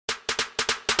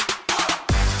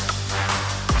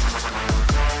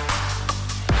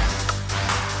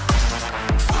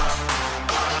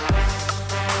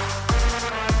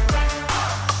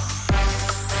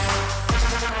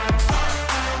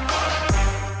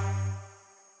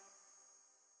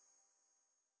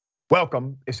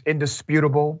Welcome. It's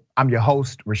indisputable. I'm your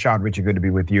host, Rashad Richey. Good to be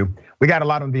with you. We got a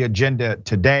lot on the agenda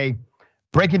today.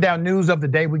 Breaking down news of the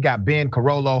day, we got Ben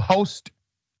Carollo, host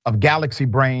of Galaxy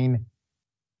Brain,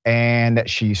 and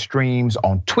she streams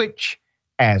on Twitch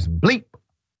as Bleep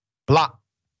Block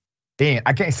Ben.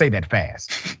 I can't say that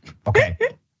fast. Okay.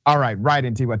 All right, right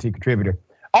in TYT contributor.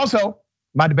 Also,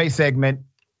 my debate segment,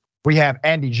 we have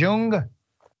Andy Jung.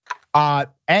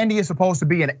 Andy is supposed to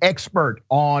be an expert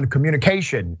on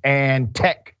communication and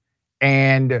tech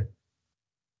and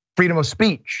freedom of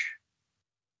speech,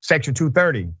 Section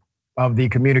 230 of the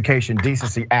Communication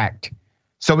Decency Act.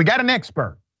 So we got an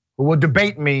expert who will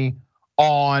debate me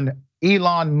on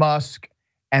Elon Musk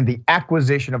and the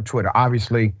acquisition of Twitter.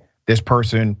 Obviously, this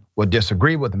person will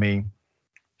disagree with me.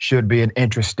 Should be an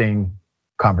interesting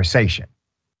conversation.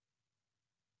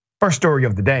 First story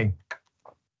of the day.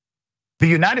 The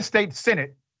United States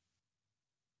Senate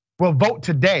will vote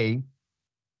today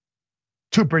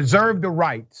to preserve the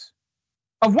rights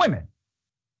of women.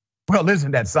 Well,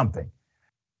 isn't that something?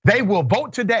 They will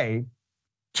vote today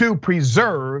to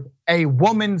preserve a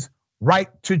woman's right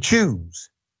to choose.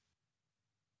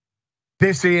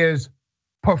 This is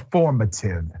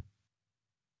performative,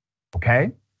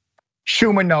 okay?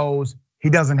 Schumer knows he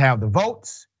doesn't have the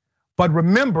votes, but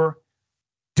remember,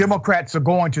 Democrats are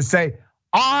going to say,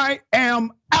 I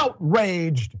am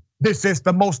outraged. This is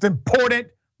the most important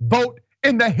vote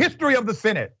in the history of the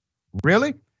Senate.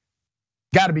 Really?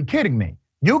 Gotta be kidding me.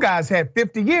 You guys had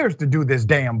 50 years to do this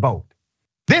damn vote.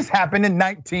 This happened in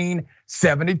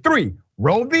 1973.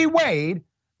 Roe v. Wade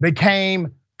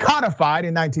became codified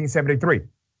in 1973.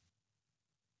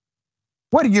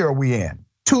 What year are we in?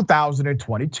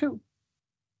 2022.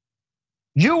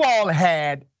 You all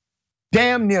had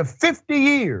damn near 50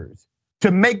 years to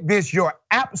make this your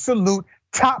absolute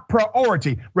top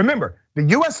priority. Remember, the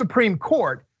US Supreme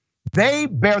Court, they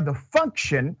bear the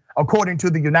function, according to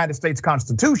the United States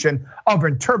Constitution, of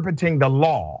interpreting the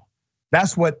law.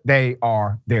 That's what they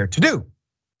are there to do.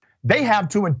 They have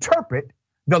to interpret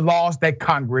the laws that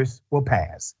Congress will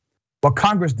pass. But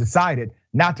Congress decided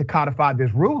not to codify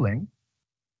this ruling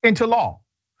into law.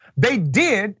 They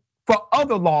did for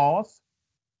other laws,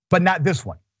 but not this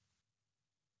one.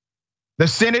 The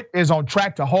Senate is on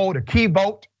track to hold a key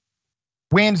vote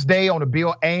Wednesday on a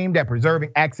bill aimed at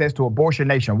preserving access to abortion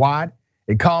nationwide.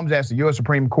 It comes as the US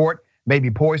Supreme Court may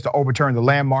be poised to overturn the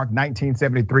landmark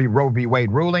 1973 Roe v.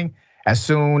 Wade ruling as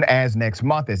soon as next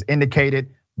month, as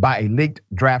indicated by a leaked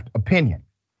draft opinion.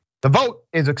 The vote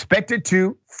is expected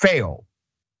to fail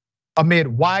amid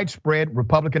widespread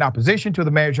Republican opposition to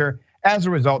the measure. As a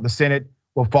result, the Senate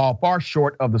will fall far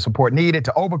short of the support needed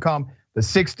to overcome the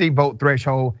 60 vote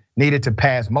threshold needed to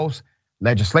pass most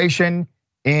legislation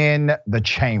in the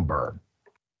chamber.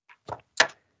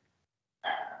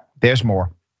 There's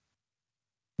more.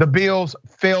 The bill's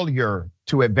failure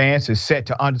to advance is set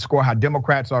to underscore how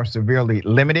Democrats are severely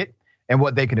limited in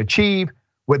what they can achieve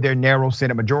with their narrow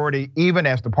Senate majority, even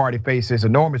as the party faces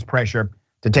enormous pressure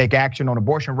to take action on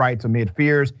abortion rights amid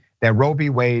fears that Roe v.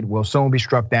 Wade will soon be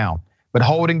struck down. But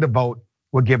holding the vote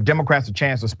will give Democrats a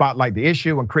chance to spotlight the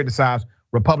issue and criticize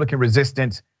Republican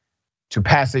resistance to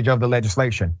passage of the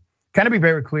legislation. Can I be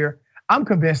very clear? I'm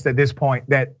convinced at this point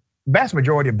that vast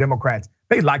majority of Democrats,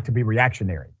 they like to be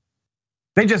reactionary.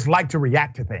 They just like to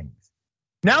react to things.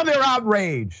 Now they're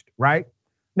outraged, right?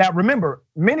 Now remember,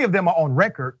 many of them are on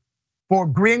record for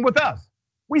agreeing with us.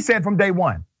 We said from day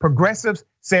one, progressives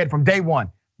said from day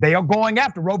one, they are going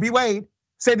after Roe v. Wade,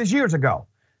 said this years ago.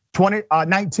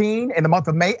 2019, in the month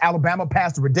of May, Alabama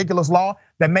passed a ridiculous law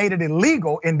that made it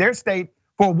illegal in their state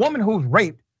for a woman who's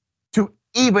raped to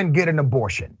even get an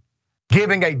abortion,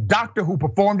 giving a doctor who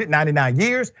performed it 99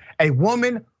 years, a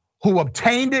woman who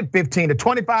obtained it 15 to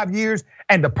 25 years,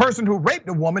 and the person who raped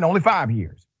the woman only 5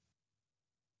 years.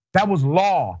 That was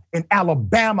law in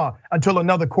Alabama until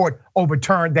another court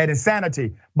overturned that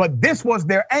insanity. But this was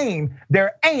their aim.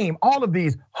 Their aim, all of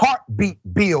these heartbeat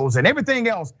bills and everything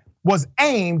else was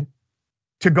aimed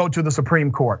to go to the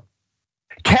Supreme Court.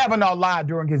 Kavanaugh lied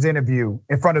during his interview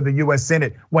in front of the US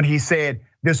Senate when he said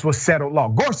this was settled law.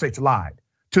 Gorsuch lied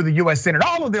to the US Senate.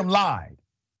 All of them lied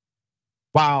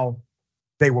while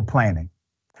they were planning.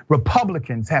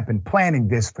 Republicans have been planning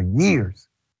this for years,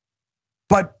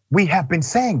 but we have been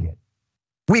saying it.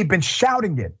 We've been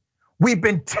shouting it. We've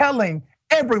been telling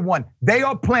everyone they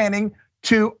are planning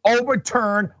to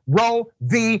overturn Roe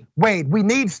v. Wade. We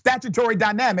need statutory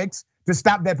dynamics to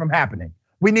stop that from happening.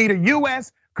 We need a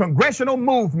US congressional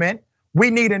movement.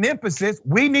 We need an emphasis.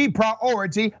 We need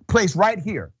priority placed right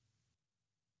here.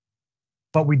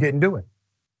 But we didn't do it.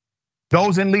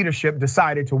 Those in leadership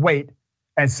decided to wait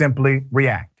and simply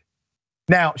react.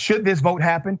 Now, should this vote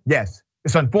happen? Yes,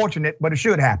 it's unfortunate, but it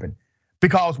should happen.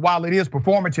 Because while it is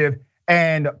performative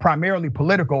and primarily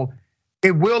political,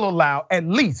 it will allow at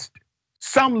least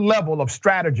some level of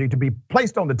strategy to be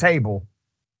placed on the table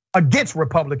against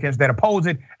Republicans that oppose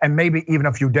it, and maybe even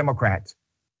a few Democrats.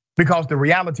 Because the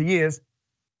reality is,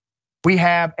 we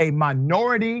have a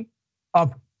minority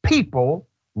of people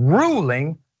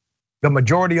ruling the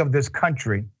majority of this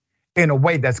country in a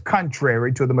way that's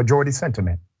contrary to the majority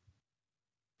sentiment.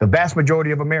 The vast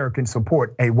majority of Americans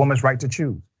support a woman's right to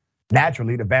choose.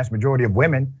 Naturally, the vast majority of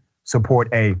women support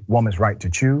a woman's right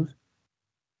to choose.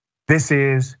 This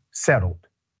is settled,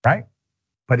 right?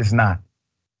 But it's not.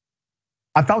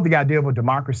 I thought the idea of a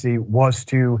democracy was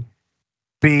to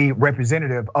be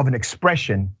representative of an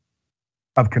expression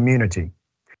of community,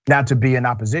 not to be in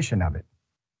opposition of it.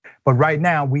 But right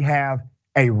now we have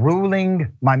a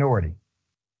ruling minority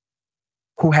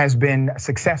who has been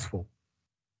successful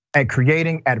at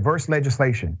creating adverse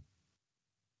legislation,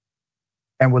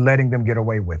 and we're letting them get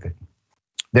away with it.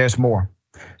 There's more.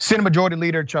 Senate Majority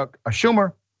Leader Chuck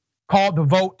Schumer called the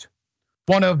vote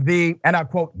one of the, and I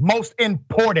quote, most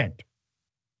important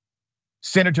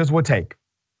senators will take,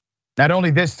 not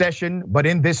only this session, but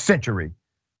in this century.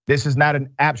 This is not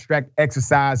an abstract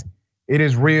exercise. It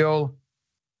is real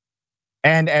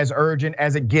and as urgent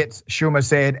as it gets, Schumer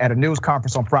said at a news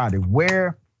conference on Friday.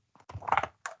 Where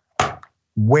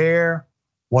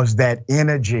was that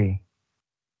energy?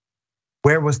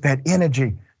 Where was that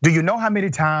energy? Do you know how many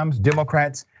times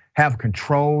Democrats have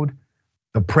controlled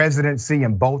the presidency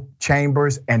in both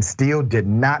chambers and still did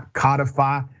not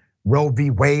codify Roe v.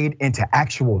 Wade into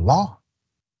actual law?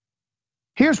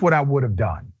 Here's what I would have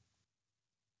done.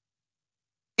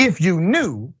 If you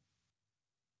knew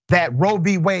that Roe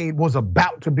v. Wade was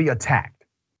about to be attacked,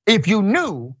 if you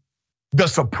knew the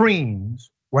Supremes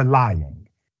were lying,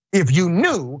 if you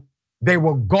knew they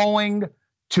were going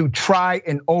to try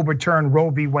and overturn Roe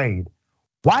v. Wade,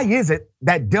 why is it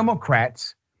that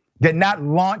Democrats did not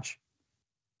launch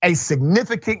a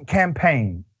significant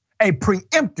campaign, a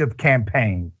preemptive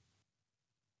campaign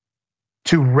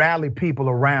to rally people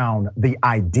around the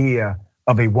idea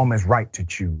of a woman's right to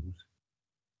choose?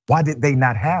 Why did they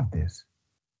not have this?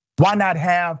 Why not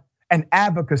have an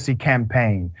advocacy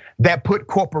campaign that put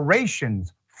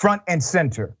corporations front and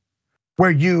center,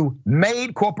 where you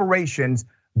made corporations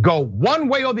go one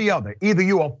way or the other? Either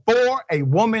you are for a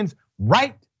woman's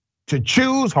right to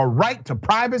choose, her right to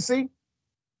privacy,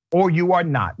 or you are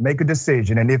not. Make a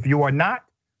decision. And if you are not,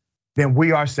 then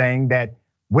we are saying that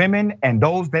women and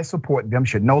those that support them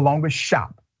should no longer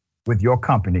shop with your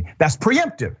company. That's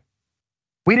preemptive.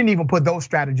 We didn't even put those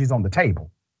strategies on the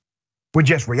table. We're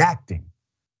just reacting.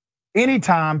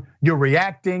 Anytime you're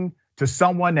reacting to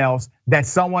someone else, that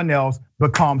someone else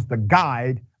becomes the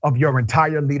guide of your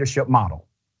entire leadership model.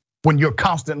 When you're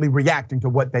constantly reacting to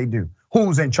what they do,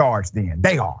 who's in charge then?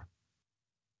 They are.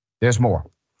 There's more.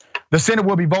 The Senate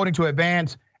will be voting to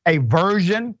advance a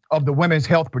version of the Women's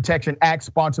Health Protection Act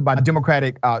sponsored by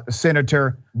Democratic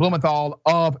Senator Blumenthal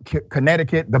of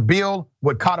Connecticut. The bill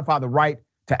would codify the right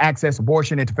to access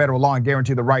abortion into federal law and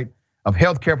guarantee the right of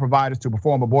healthcare providers to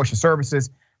perform abortion services.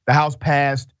 The House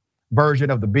passed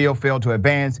version of the bill failed to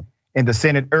advance in the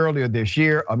Senate earlier this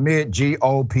year amid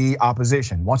GOP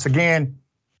opposition. Once again,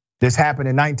 this happened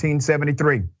in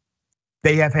 1973.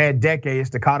 They have had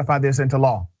decades to codify this into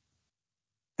law.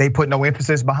 They put no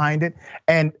emphasis behind it.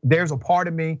 And there's a part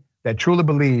of me that truly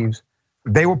believes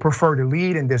they would prefer to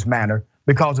lead in this manner,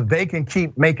 because if they can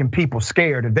keep making people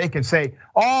scared, if they can say,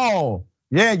 oh,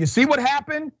 yeah, you see what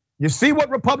happened? You see what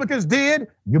Republicans did?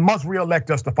 You must reelect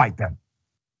us to fight them.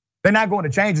 They're not going to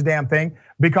change the damn thing,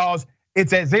 because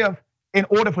it's as if in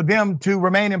order for them to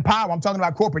remain in power, I'm talking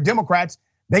about corporate Democrats,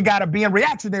 they gotta be in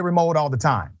reactionary mode all the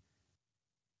time.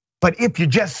 But if you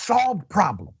just solve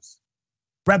problems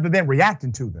rather than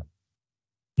reacting to them,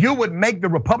 you would make the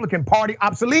Republican Party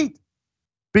obsolete,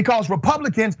 because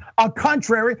Republicans are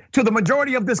contrary to the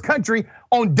majority of this country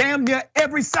on damn near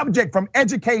every subject, from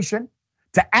education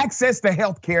to access to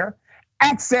health care,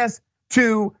 access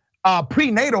to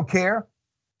prenatal care,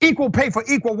 equal pay for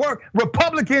equal work.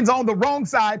 Republicans on the wrong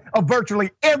side of virtually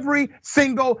every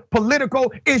single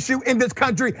political issue in this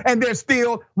country, and they're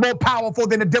still more powerful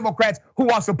than the Democrats who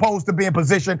are supposed to be in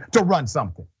position to run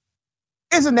something.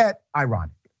 Isn't that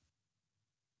ironic?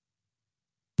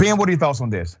 Ben, what are your thoughts on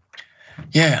this?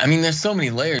 Yeah, I mean, there's so many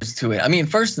layers to it. I mean,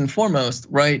 first and foremost,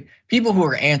 right? people who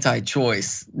are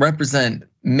anti-choice represent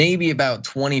maybe about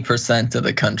 20% of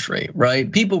the country,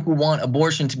 right? People who want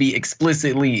abortion to be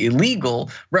explicitly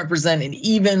illegal represent an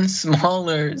even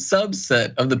smaller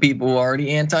subset of the people who are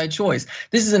already anti-choice.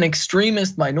 This is an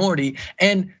extremist minority,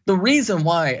 and the reason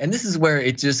why, and this is where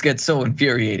it just gets so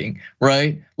infuriating,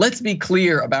 right? Let's be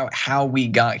clear about how we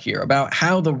got here, about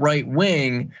how the right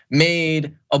wing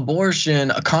made abortion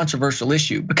a controversial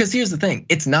issue. Because here's the thing,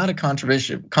 it's not a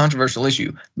controversial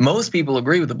issue. Most people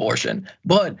agree with abortion,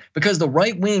 but because the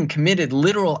right wing committed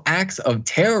literal acts of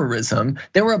terrorism,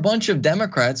 there were a bunch of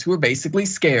Democrats who were basically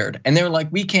scared. And they were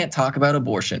like, we can't talk about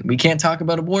abortion. We can't talk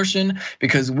about abortion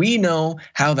because we know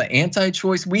how the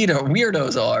anti-choice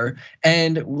weirdos are.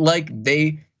 And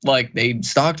they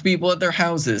stalked people at their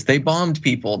houses, they bombed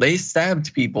people, they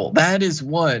stabbed people. That is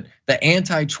what the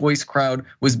anti-choice crowd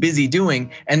was busy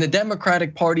doing. And the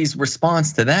Democratic Party's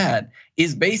response to that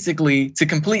is basically to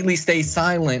completely stay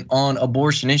silent on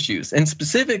abortion issues. And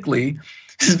specifically,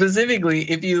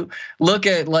 if you look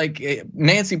at like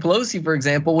Nancy Pelosi, for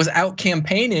example, was out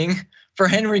campaigning for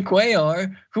Henry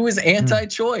Cuellar, who is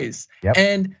anti-choice. Yep.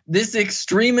 And this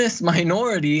extremist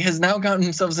minority has now gotten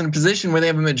themselves in a position where they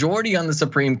have a majority on the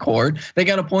Supreme Court. They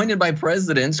got appointed by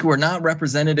presidents who are not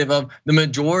representative of the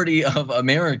majority of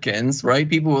Americans, right?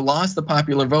 People who lost the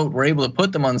popular vote were able to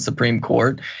put them on the Supreme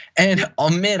Court. And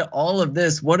amid all of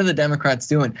this, what are the Democrats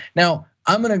doing? Now,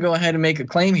 I'm gonna go ahead and make a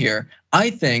claim here. I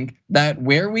think that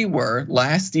where we were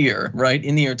last year, right,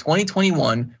 in the year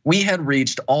 2021, we had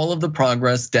reached all of the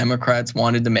progress Democrats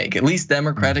wanted to make, at least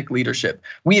Democratic leadership.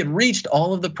 We had reached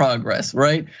all of the progress,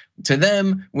 right? To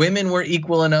them, women were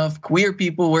equal enough, queer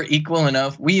people were equal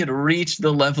enough. We had reached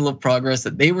the level of progress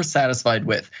that they were satisfied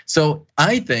with. So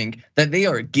I think that they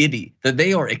are giddy, that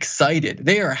they are excited,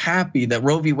 they are happy that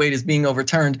Roe v. Wade is being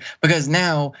overturned because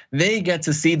now they get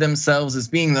to see themselves as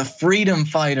being the freedom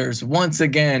fighters once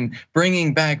again,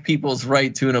 bringing back people's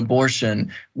right to an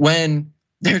abortion when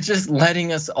they're just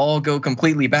letting us all go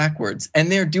completely backwards.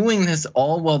 And they're doing this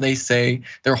all while they say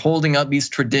they're holding up these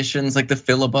traditions like the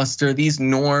filibuster, these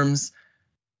norms,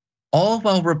 all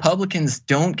while Republicans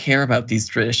don't care about these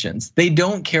traditions. They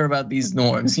don't care about these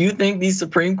norms. You think these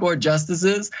Supreme Court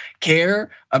justices care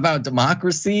about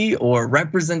democracy or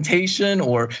representation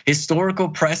or historical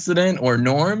precedent or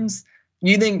norms?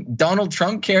 You think Donald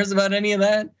Trump cares about any of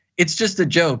that? It's just a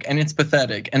joke and it's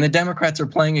pathetic. And the Democrats are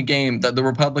playing a game that the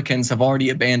Republicans have already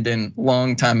abandoned a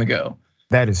long time ago.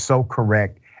 That is so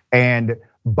correct. And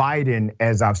Biden,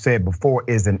 as I've said before,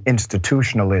 is an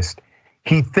institutionalist.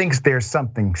 He thinks there's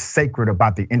something sacred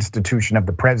about the institution of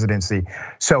the presidency.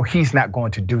 So he's not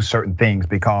going to do certain things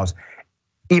because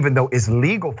even though it's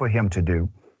legal for him to do,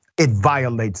 it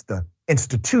violates the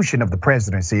institution of the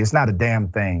presidency. It's not a damn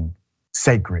thing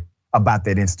sacred about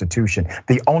that institution.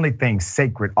 The only thing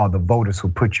sacred are the voters who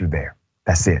put you there.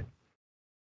 That's it.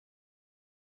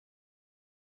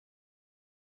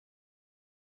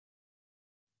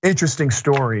 Interesting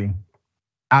story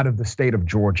out of the state of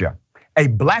Georgia. A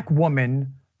Black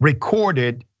woman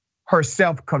recorded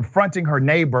herself confronting her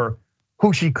neighbor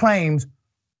who she claims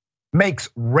makes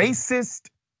racist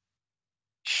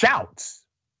shouts,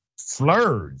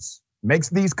 slurs, makes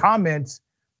these comments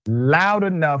loud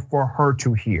enough for her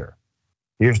to hear.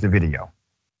 Here's the video.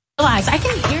 Realize I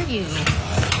can hear you.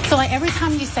 So like every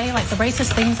time you say like the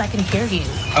racist things, I can hear you.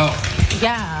 Oh.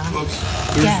 Yeah.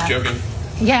 Whoops. You're just joking.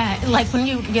 Yeah, like when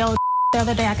you yelled the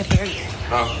other day, I could hear you.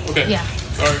 Oh, okay. Yeah.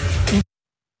 Sorry.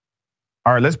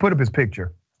 All right, let's put up his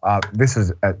picture. This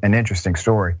is an interesting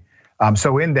story.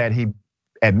 So in that he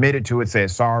admitted to it, said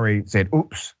sorry, said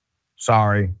oops,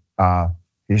 sorry.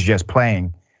 He's just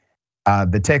playing.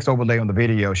 The text overlay on the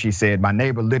video, she said, my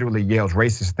neighbor literally yells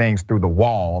racist things through the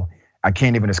wall. I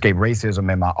can't even escape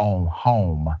racism in my own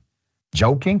home.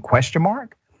 Joking, question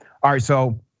mark? All right,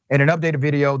 so in an updated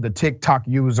video, the TikTok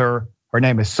user, her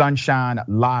name is Sunshine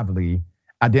Lively,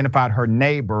 identified her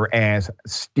neighbor as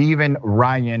Stephen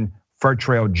Ryan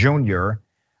Furtrail Jr.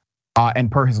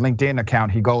 And per his LinkedIn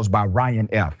account, he goes by Ryan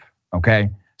F,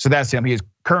 okay? So that's him. He is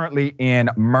currently in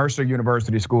Mercer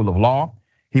University School of Law.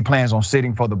 He plans on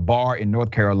sitting for the bar in North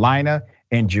Carolina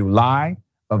in July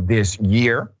of this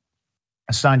year.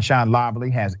 Sunshine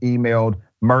Lively has emailed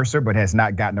Mercer, but has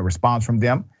not gotten a response from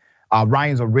them.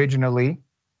 Ryan's originally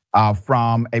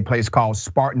from a place called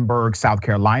Spartanburg, South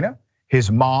Carolina. His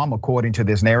mom, according to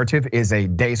this narrative, is a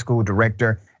day school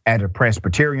director at a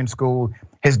Presbyterian school.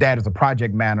 His dad is a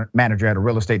project manager at a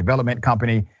real estate development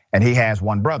company, and he has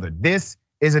one brother. This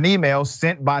is an email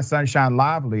sent by Sunshine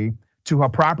Lively to her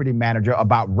property manager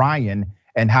about Ryan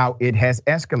and how it has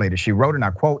escalated. She wrote, and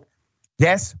I quote,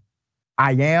 yes,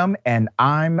 I am, and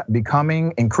I'm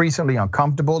becoming increasingly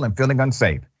uncomfortable and feeling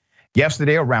unsafe.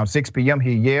 Yesterday around 6 p.m.,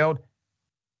 he yelled,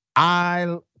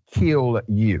 "I'll kill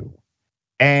you."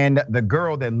 And the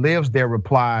girl that lives there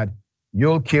replied,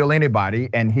 "You'll kill anybody."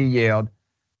 And he yelled,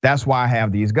 "That's why I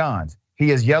have these guns."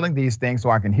 He is yelling these things so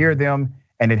I can hear them,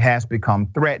 and it has become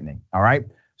threatening, all right?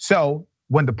 So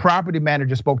when the property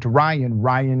manager spoke to Ryan,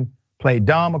 Ryan played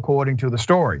dumb according to the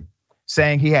story,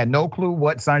 saying he had no clue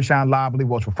what Sunshine Lively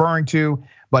was referring to,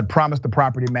 but promised the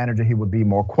property manager he would be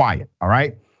more quiet, all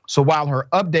right? So while her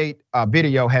update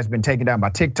video has been taken down by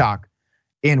TikTok,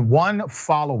 in one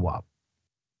follow-up,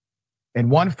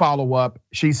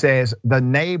 she says the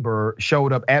neighbor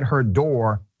showed up at her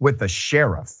door with the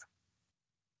sheriff.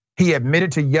 He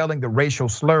admitted to yelling the racial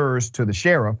slurs to the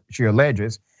sheriff, she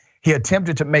alleges. He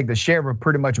attempted to make the sheriff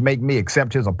pretty much make me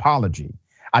accept his apology.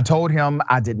 I told him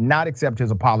I did not accept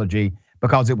his apology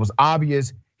because it was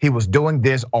obvious he was doing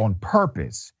this on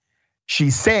purpose. She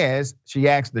says she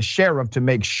asked the sheriff to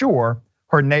make sure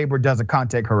her neighbor doesn't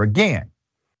contact her again.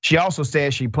 She also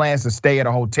says she plans to stay at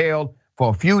a hotel for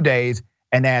a few days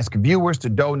and ask viewers to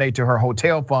donate to her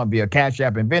hotel fund via Cash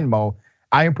App and Venmo.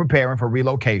 I am preparing for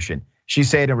relocation, she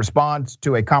said in response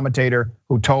to a commentator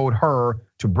who told her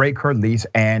to break her lease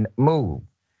and move.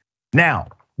 Now,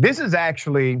 this has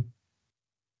actually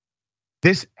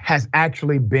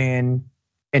been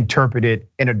interpreted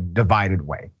in a divided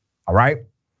way, all right?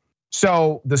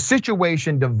 So the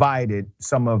situation divided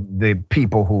some of the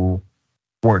people who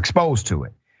were exposed to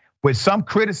it, with some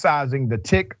criticizing the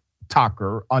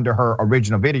TikToker under her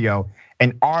original video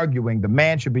and arguing the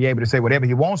man should be able to say whatever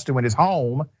he wants to in his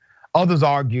home. Others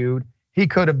argued he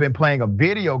could have been playing a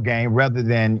video game rather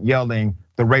than yelling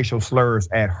the racial slurs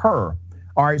at her.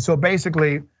 All right, so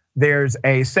basically there's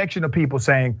a section of people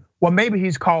saying, well, maybe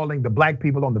he's calling the black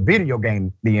people on the video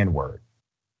game the N-word.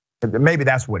 Maybe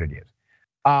that's what it is.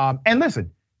 And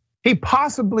listen, he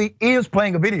possibly is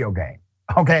playing a video game,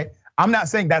 okay? I'm not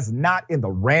saying that's not in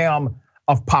the realm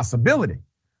of possibility.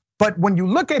 But when you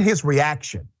look at his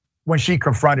reaction when she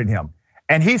confronted him,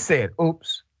 and he said,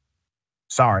 oops,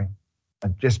 sorry,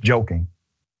 I'm just joking.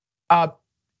 At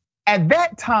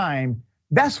that time,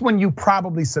 that's when you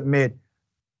probably submit,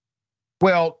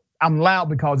 well, I'm loud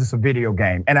because it's a video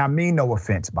game and I mean no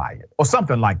offense by it, or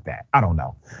something like that. I don't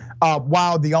know.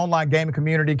 While the online gaming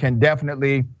community can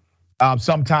definitely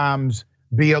sometimes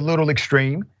be a little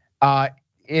extreme,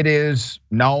 it is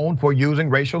known for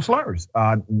using racial slurs.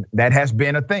 That has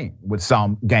been a thing with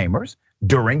some gamers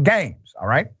during games, all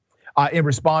right? In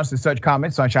response to such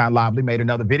comments, Sunshine Lively made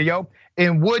another video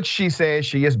in which she says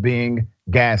she is being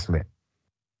gaslit.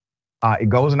 It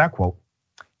goes, and I quote,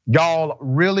 "Y'all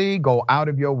really go out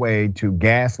of your way to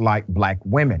gaslight black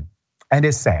women, and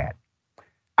it's sad.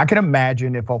 I can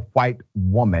imagine if a white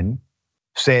woman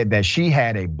said that she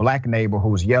had a black neighbor who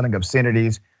was yelling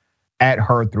obscenities at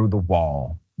her through the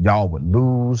wall. Y'all would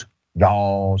lose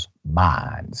y'all's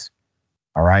minds."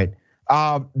 All right.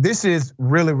 This is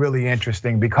really, really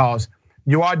interesting because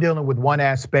you are dealing with one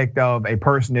aspect of a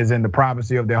person is in the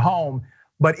privacy of their home,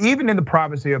 but even in the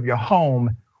privacy of your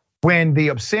home, when the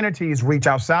obscenities reach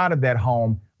outside of that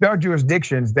home, there are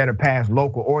jurisdictions that have passed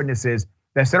local ordinances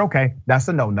that said, okay, that's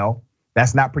a no-no,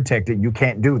 that's not protected, you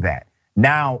can't do that.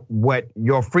 Now, what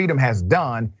your freedom has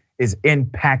done is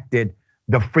impacted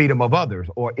the freedom of others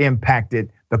or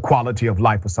impacted the quality of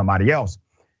life of somebody else.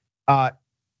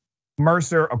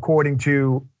 Mercer, according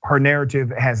to her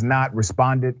narrative, has not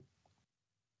responded.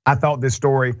 I thought this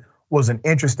story was an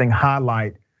interesting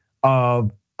highlight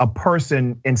of a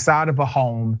person inside of a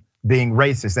home being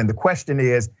racist. And the question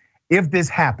is, if this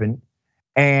happened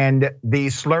and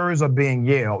these slurs are being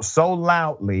yelled so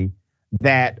loudly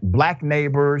that black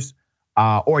neighbors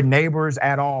or neighbors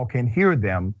at all can hear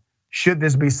them, should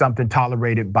this be something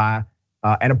tolerated by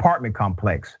an apartment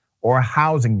complex or a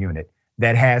housing unit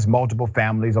that has multiple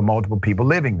families or multiple people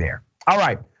living there? All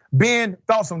right, Ben,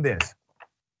 thoughts on this?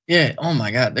 Yeah, oh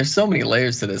my God, there's so many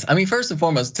layers to this. I mean, first and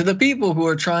foremost, to the people who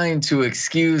are trying to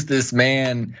excuse this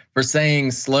man for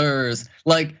saying slurs,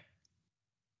 like,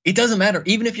 it doesn't matter.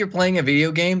 Even if you're playing a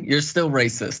video game, you're still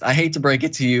racist. I hate to break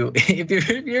it to you. If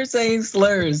you're saying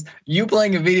slurs, you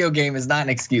playing a video game is not an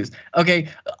excuse. Okay,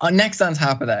 next on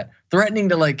top of that, threatening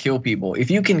to like kill people, if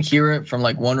you can hear it from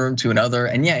like one room to another,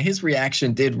 and yeah, his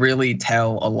reaction did really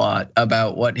tell a lot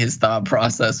about what his thought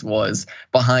process was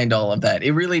behind all of that.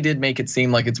 It really did make it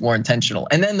seem like it's more intentional.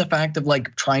 And then the fact of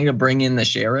like trying to bring in the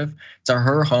sheriff to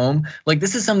her home, like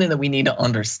this is something that we need to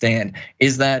understand,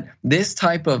 is that this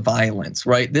type of violence,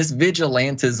 right? This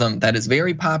vigilantism that is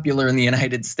very popular in the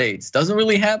United States, doesn't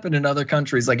really happen in other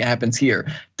countries like it happens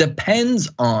here, depends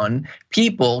on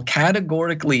people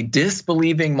categorically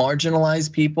disbelieving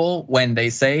marginalized people when they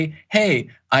say, hey,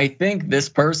 I think this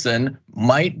person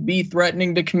might be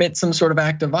threatening to commit some sort of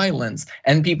act of violence,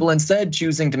 and people instead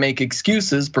choosing to make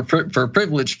excuses for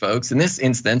privileged folks, in this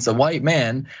instance, a white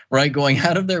man, right, going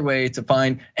out of their way to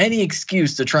find any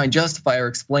excuse to try and justify or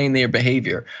explain their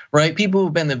behavior, right? People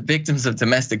who've been the victims of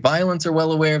domestic violence are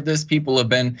well aware of this. People who've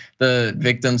been the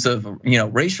victims of,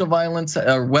 racial violence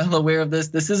are well aware of this.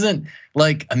 This isn't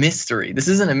like a mystery. This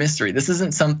isn't a mystery. This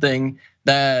isn't something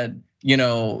that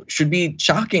should be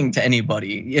shocking to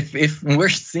anybody. If we're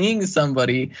seeing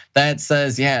somebody that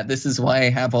says, yeah, this is why I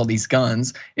have all these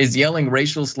guns, is yelling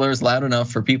racial slurs loud enough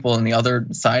for people on the other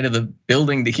side of the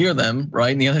building to hear them,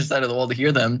 right? On the other side of the wall to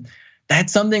hear them,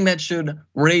 that's something that should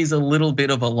raise a little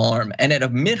bit of alarm. And at a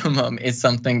minimum, it's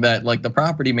something that like the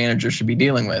property manager should be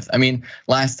dealing with. I mean,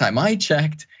 last time I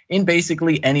checked, in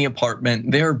basically any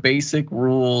apartment, there are basic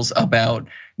rules about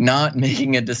not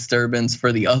making a disturbance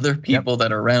for the other people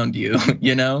that are around you,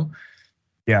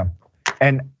 Yeah,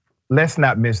 and let's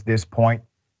not miss this point.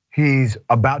 He's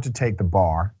about to take the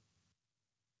bar.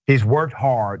 He's worked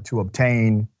hard to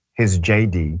obtain his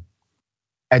JD.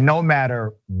 And no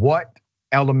matter what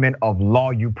element of law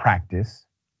you practice,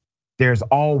 there's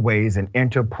always an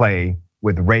interplay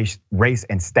with race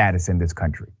and status in this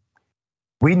country.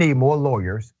 We need more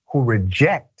lawyers who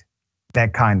reject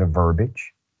that kind of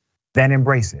verbiage than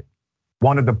embrace it.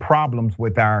 One of the problems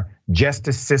with our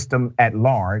justice system at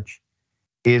large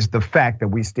is the fact that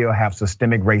we still have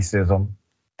systemic racism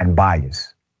and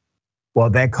bias. Well,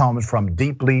 that comes from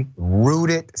deeply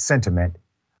rooted sentiment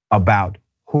about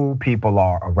who people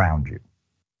are around you.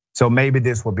 So maybe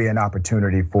this will be an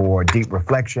opportunity for deep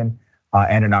reflection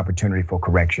and an opportunity for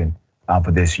correction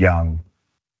for this young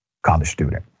college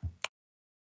student.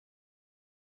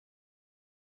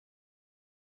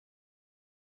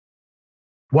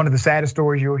 One of the saddest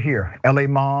stories you'll hear: LA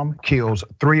mom kills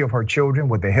 3 of her children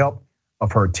with the help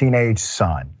of her teenage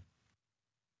son.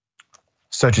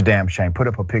 Such a damn shame. Put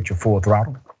up a picture, Full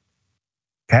Throttle.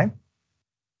 Okay.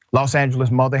 Los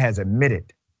Angeles mother has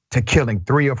admitted to killing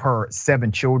 3 of her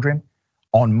 7 children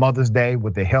on Mother's Day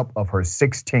with the help of her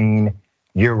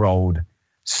 16-year-old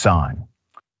son.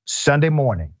 Sunday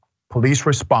morning, police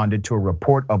responded to a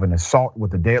report of an assault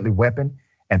with a deadly weapon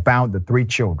and found the 3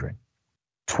 children.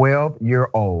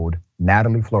 12-year-old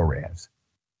Natalie Flores,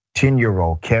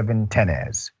 10-year-old Kevin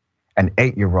Tenez, and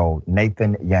 8-year-old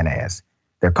Nathan Yanez.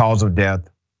 Their cause of death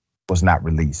was not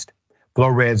released.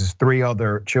 Flores' 3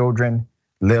 other children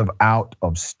live out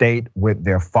of state with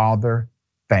their father,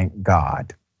 thank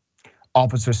God.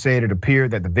 Officers said it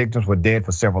appeared that the victims were dead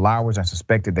for several hours and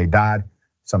suspected they died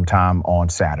sometime on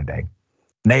Saturday.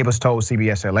 Neighbors told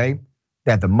CBS LA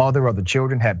that the mother of the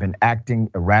children had been acting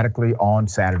erratically on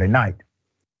Saturday night.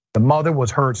 The mother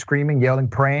was heard screaming, yelling,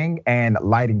 praying, and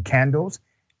lighting candles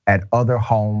at other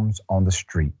homes on the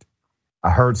street. I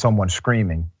heard someone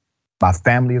screaming, "My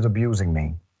family is abusing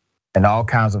me," and all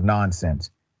kinds of nonsense.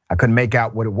 I couldn't make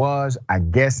out what it was. I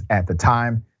guess at the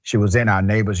time she was in our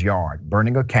neighbor's yard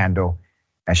burning a candle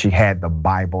and she had the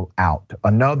Bible out.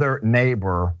 Another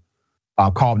neighbor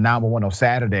called 911 on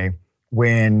Saturday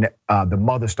when the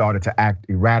mother started to act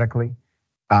erratically.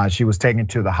 She was taken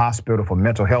to the hospital for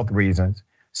mental health reasons.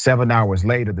 7 hours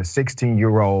later, the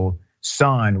 16-year-old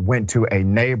son went to a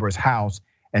neighbor's house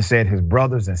and said his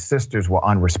brothers and sisters were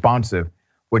unresponsive,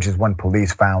 which is when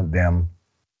police found them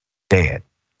dead.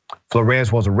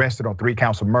 Flores was arrested on 3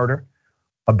 counts of murder.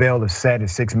 A bail is set at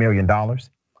 $6 million,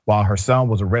 while her son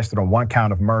was arrested on 1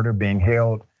 count of murder, being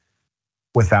held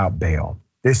without bail.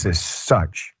 This is so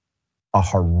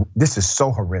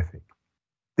horrific.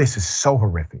 This is so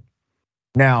horrific.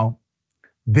 Now,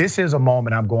 this is a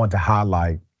moment I'm going to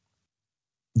highlight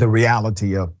the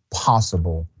reality of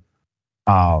possible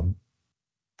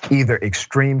either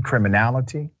extreme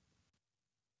criminality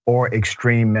or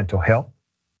extreme mental health.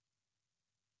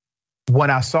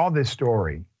 When I saw this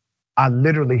story, I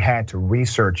literally had to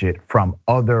research it from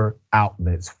other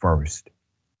outlets first,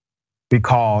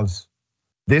 because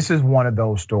this is one of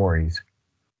those stories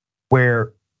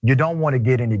where you don't want to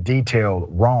get any detail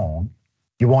wrong.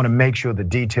 You want to make sure the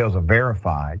details are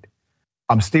verified.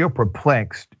 I'm still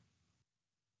perplexed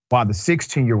by the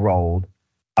 16-year-old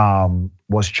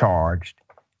was charged,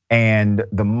 and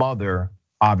the mother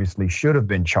obviously should have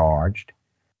been charged,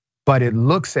 but it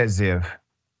looks as if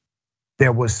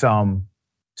there was some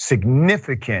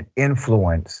significant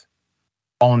influence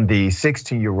on the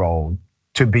 16-year-old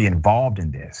to be involved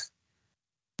in this.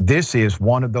 This is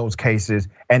one of those cases,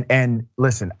 and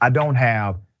listen, I don't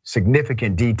have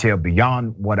significant detail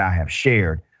beyond what I have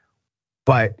shared,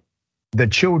 but the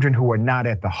children who are not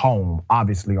at the home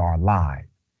obviously are alive.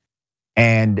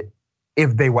 And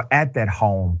if they were at that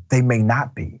home, they may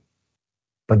not be.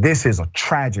 But this is a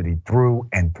tragedy through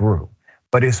and through.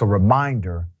 But it's a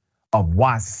reminder of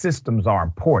why systems are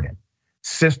important.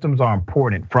 Systems are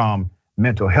important, from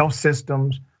mental health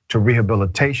systems to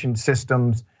rehabilitation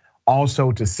systems,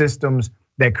 also to systems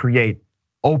that create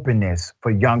openness for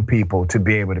young people to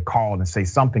be able to call and say,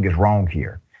 something is wrong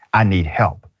here, I need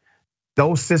help.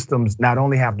 Those systems not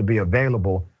only have to be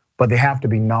available, but they have to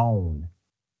be known.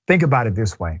 Think about it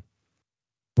this way.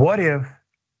 What if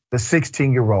the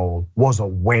 16-year-old was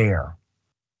aware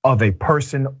of a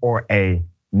person or a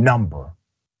number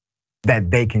that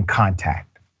they can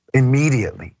contact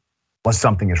immediately when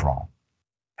something is wrong?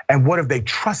 And what if they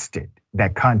trusted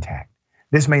that contact?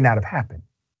 This may not have happened,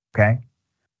 okay?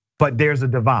 But there's a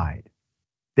divide.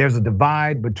 There's a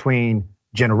divide between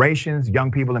generations,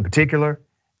 young people in particular,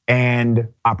 and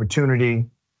opportunity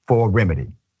for remedy.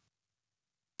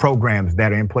 Programs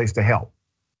that are in place to help.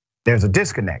 There's a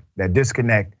disconnect. That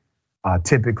disconnect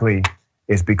typically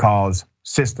is because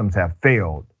systems have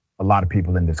failed a lot of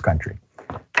people in this country.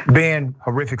 Ben,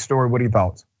 horrific story, what are your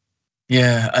thoughts?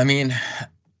 Yeah, I mean,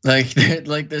 like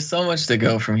there's so much to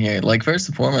go from here. Like, first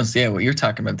and foremost, yeah, what you're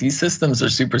talking about, these systems are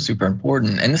super, super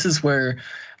important. And this is where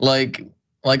like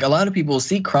a lot of people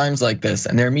see crimes like this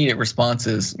and their immediate response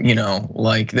is,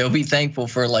 like they'll be thankful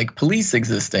for like police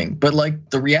existing. But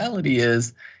like the reality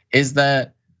is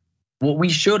that what we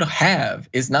should have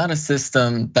is not a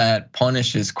system that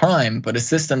punishes crime, but a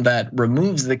system that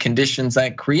removes the conditions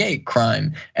that create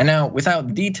crime. And now,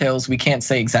 without details, we can't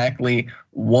say exactly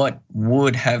what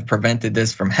would have prevented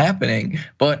this from happening,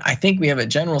 but I think we have a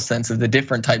general sense of the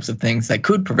different types of things that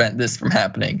could prevent this from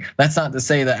happening. That's not to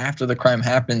say that after the crime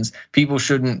happens, people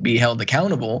shouldn't be held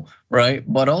accountable, right?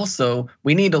 But also,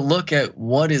 we need to look at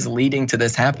what is leading to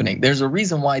this happening. There's a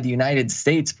reason why the United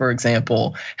States, for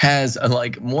example, has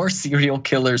like more serial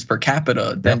killers per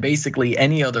capita than basically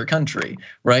any other country,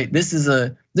 right? This is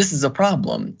a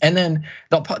problem. And then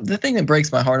the thing that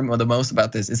breaks my heart the most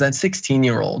about this is that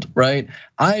 16-year-old, right?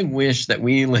 I wish that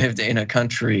we lived in a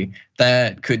country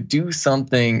that could do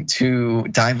something to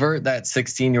divert that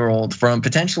 16-year-old from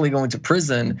potentially going to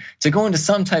prison to going to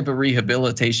some type of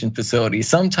rehabilitation facility,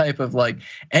 some type of like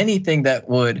anything that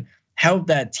would help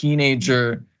that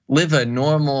teenager live a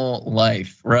normal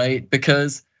life, right?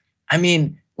 Because I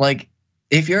mean, like,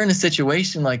 if you're in a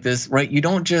situation like this, right, you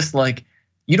don't just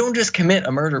commit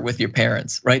a murder with your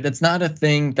parents, right? That's not a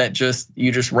thing that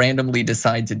you just randomly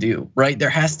decide to do, right? There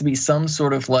has to be some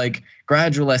sort of like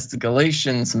gradual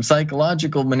escalation, some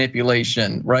psychological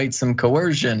manipulation, right? Some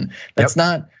coercion. That's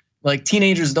not like,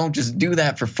 teenagers don't just do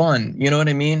that for fun, you know what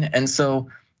I mean? And so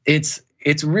it's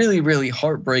really, really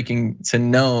heartbreaking to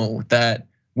know that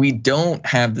we don't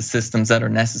have the systems that are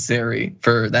necessary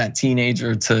for that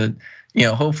teenager to,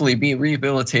 hopefully be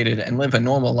rehabilitated and live a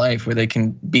normal life where they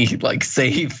can be like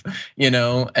safe,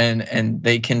 and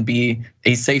they can be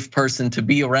a safe person to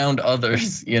be around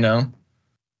others, We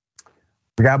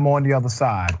got more on the other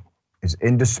side. It's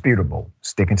indisputable.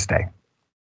 Stick and stay.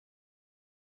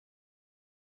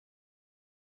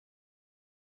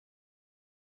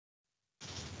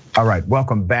 All right,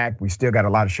 welcome back. We still got a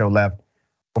lot of show left.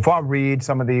 Before I read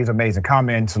some of these amazing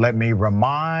comments, let me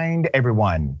remind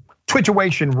everyone,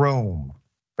 Twitchation Room,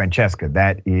 Francesca,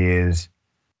 that is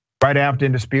right after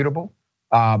Indisputable,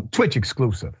 Twitch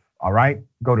exclusive, all right?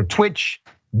 Go to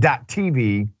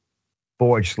twitch.tv/TYT.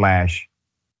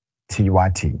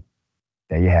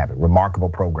 There you have it, remarkable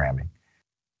programming.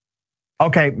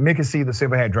 Okay, Mickey C, the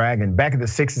Silverhead Dragon, back in the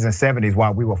 60s and 70s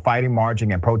while we were fighting,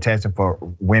 marching, and protesting for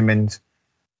women's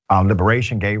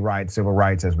liberation, gay rights, civil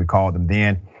rights, as we called them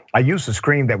then, I used to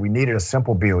scream that we needed a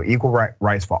simple bill, equal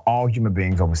rights for all human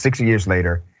beings. Over 60 years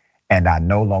later, and I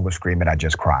no longer scream it, I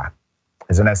just cry.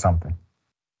 Isn't that something?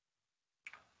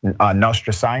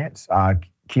 Nostra Science,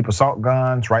 keep assault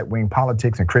guns, right-wing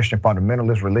politics, and Christian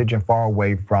fundamentalist religion far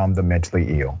away from the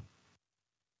mentally ill.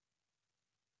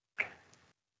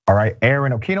 All right,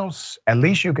 Aaron Okinos, at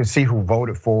least you can see who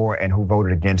voted for and who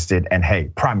voted against it, and hey,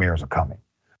 primaries are coming.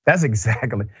 That's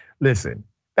exactly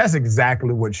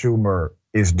what Schumer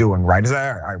is doing, right? All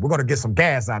right, we're gonna get some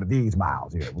gas out of these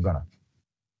miles here. We're gonna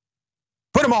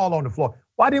put them all on the floor.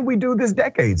 Why didn't we do this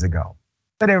decades ago?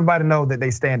 Let everybody know that they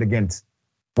stand against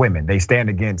women. They stand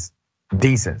against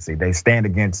decency. They stand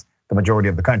against the majority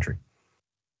of the country.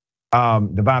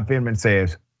 Devon Finman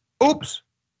says, oops,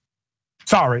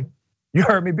 sorry, you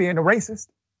heard me being a racist?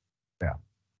 Yeah.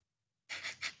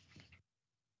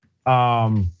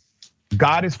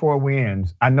 God is for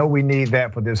wins. I know we need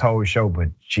that for this whole show, but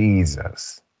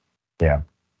Jesus. Yeah.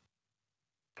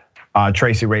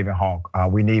 Tracy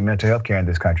Ravenhawk, we need mental health care in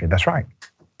this country. That's right,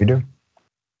 we do.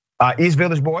 East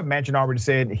Village Boy, Manchin already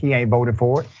said he ain't voted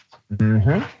for it.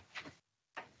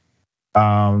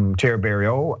 Terry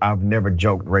Barrio, I've never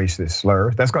joked racist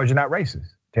slurs. That's because you're not racist,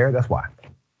 Terry, that's why.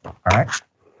 All right.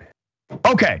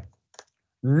 Okay,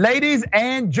 ladies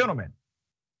and gentlemen,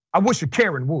 I wish a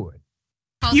Karen would.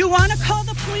 You want to call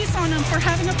the police on them for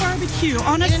having a barbecue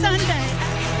on a Sunday.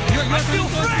 I feel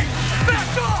free.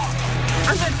 Back off.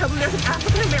 I'm going to tell them there's an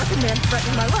African-American man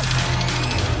threatening my life.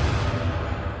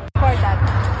 For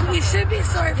that. You should be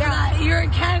sorry for that. You're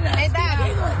in Canada. Hey, Dad.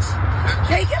 English.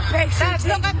 Take a picture. Dad,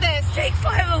 look at this. Take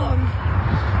 5 of them.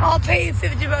 I'll pay you $50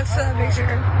 for that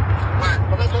picture.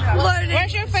 Learn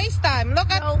Where's your FaceTime?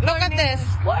 Look at this.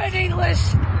 Learn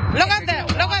English. Look at that.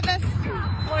 Look at this.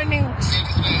 Learn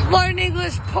English. Learn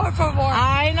English, por favor.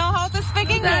 I know how to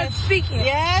speak English. Not speaking.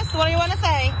 Yes, what do you want to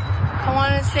say? I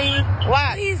want to say,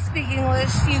 what? Please speak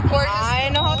English, you gorgeous. I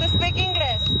know how to speak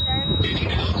English.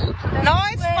 No,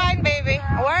 it's fine, baby.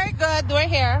 We're good. We're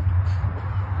here.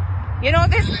 You know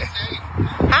this?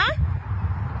 Huh?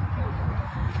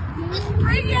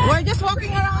 We're just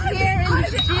walking around here and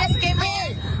she just came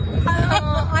in.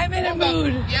 I'm in a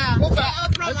mood. Yeah. We're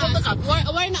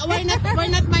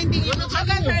not minding you.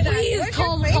 Please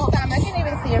call the cops. I can't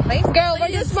even see your face. Girl, we're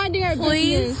just minding our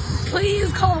business.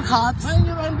 Please call the cops.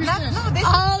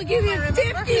 I'll give you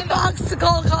 $50 to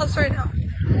call the cops right now.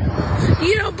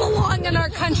 You don't belong in our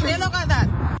country. Look at that.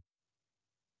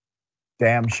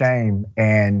 Damn shame.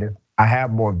 And I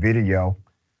have more video.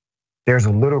 There's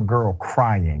a little girl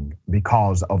crying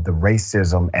because of the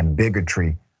racism and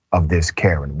bigotry of this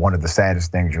Karen. One of the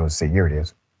saddest things you'll see. Here it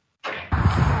is.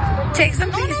 Take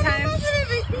some FaceTime.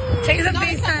 Take some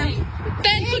FaceTime.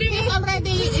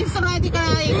 It's already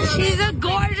crying. She's a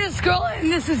gorgeous girl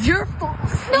and this is your fault.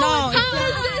 No, it's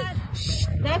not.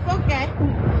 That's okay.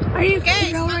 Are you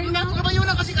kidding right now?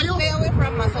 Stay away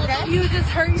from us, okay? You just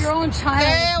hurt your own child.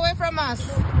 Stay away from us.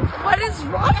 What is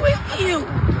wrong with you?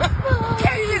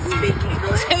 Can you speak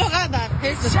English? Look at that.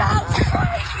 Here's the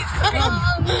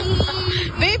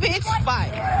baby, it's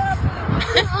fine.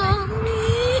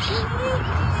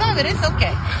 Sorry, it's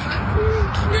okay.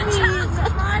 The child's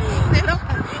crying.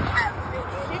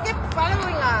 You keep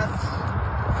following us.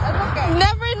 That's okay.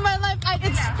 Never in my life I'd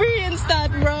experienced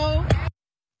that, bro.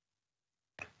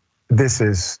 This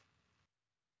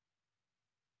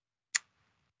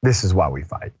is why we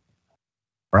fight,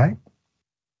 right?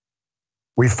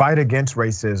 We fight against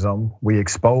racism. We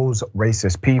expose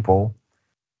racist people.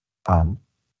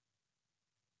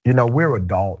 We're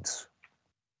adults.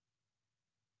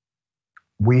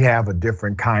 We have a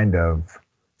different kind of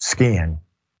skin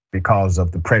because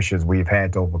of the pressures we've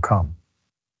had to overcome.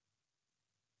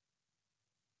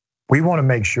 We want to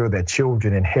make sure that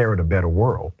children inherit a better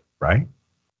world, right?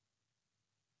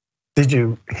 Did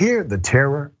you hear the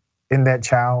terror in that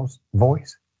child's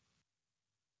voice?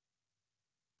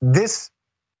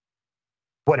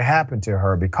 What happened to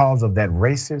her because of that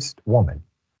racist woman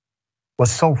was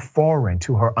so foreign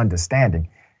to her understanding.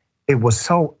 It was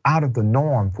so out of the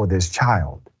norm for this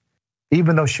child.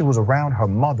 Even though she was around her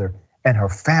mother and her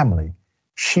family,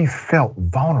 she felt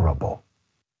vulnerable.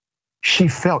 She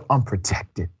felt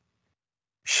unprotected.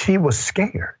 She was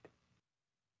scared.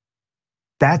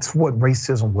 That's what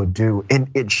racism will do, and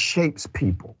it shapes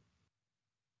people.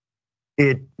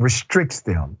 It restricts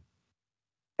them.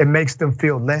 It makes them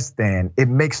feel less than. It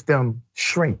makes them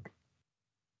shrink.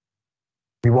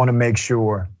 We want to make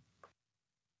sure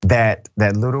that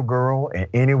that little girl and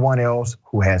anyone else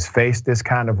who has faced this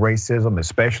kind of racism,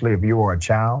 especially if you are a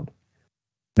child,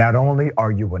 not only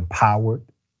are you empowered,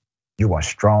 you are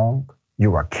strong,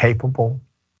 you are capable,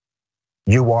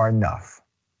 you are enough.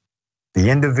 The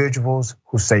individuals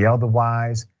who say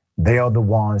otherwise, they are the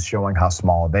ones showing how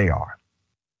small they are.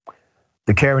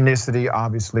 The Karenicity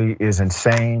obviously is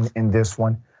insane in this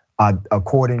one.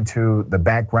 According to the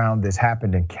background, this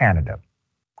happened in Canada,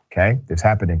 okay? This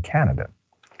happened in Canada.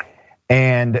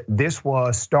 And this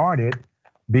was started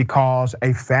because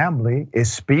a family is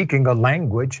speaking a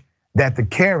language that the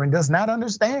Karen does not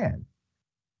understand.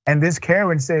 And this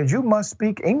Karen says, you must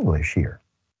speak English here.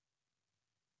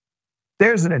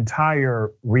 There's an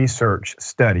entire research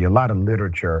study, a lot of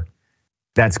literature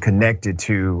that's connected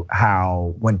to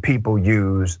how when people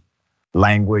use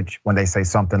language, when they say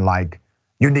something like,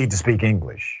 you need to speak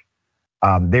English,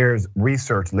 there's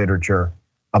research literature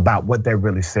about what that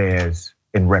really says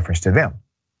in reference to them.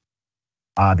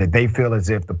 That they feel as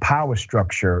if the power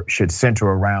structure should center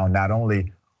around not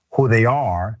only who they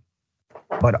are,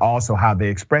 but also how they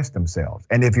express themselves.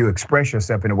 And if you express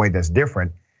yourself in a way that's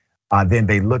different, then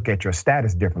they look at your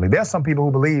status differently. There are some people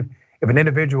who believe if an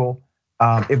individual,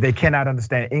 if they cannot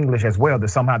understand English as well, that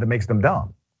somehow that makes them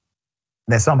dumb.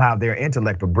 That somehow their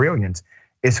intellect or brilliance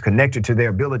is connected to their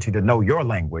ability to know your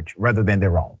language rather than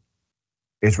their own.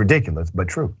 It's ridiculous, but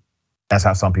true. That's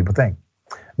how some people think.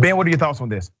 Ben, what are your thoughts on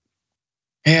this?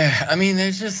 Yeah, I mean,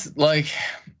 there's just like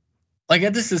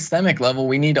at the systemic level,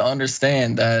 we need to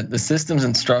understand that the systems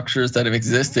and structures that have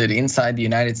existed inside the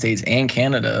United States and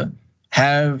Canada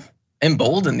have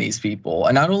emboldened these people,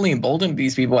 and not only emboldened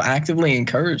these people, actively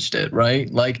encouraged it,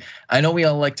 right? Like, I know we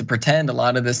all like to pretend a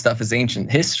lot of this stuff is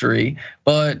ancient history,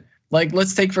 but like,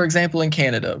 let's take, for example, in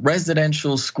Canada,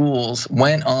 residential schools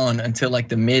went on until like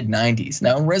the mid-90s.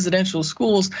 Now, in residential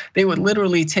schools, they would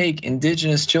literally take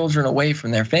Indigenous children away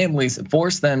from their families,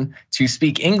 force them to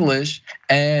speak English,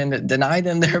 and deny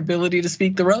them their ability to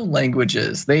speak their own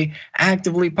languages. They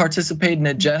actively participate in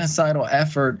a genocidal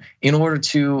effort in order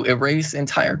to erase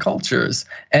entire cultures.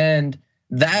 And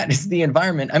that is the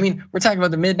environment. I mean, we're talking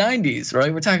about the mid-90s,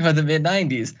 right? We're talking about the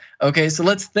mid-90s. Okay, so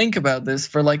let's think about this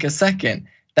for like a second.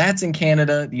 That's in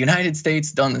Canada. The United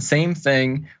States done the same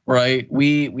thing, right?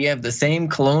 We have the same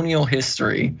colonial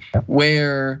history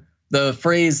where the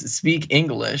phrase "speak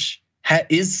English"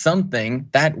 is something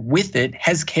that with it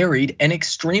has carried an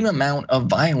extreme amount of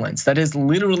violence that has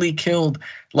literally killed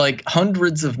like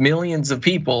hundreds of millions of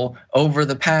people over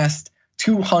the past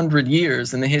 200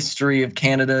 years in the history of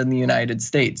Canada and the United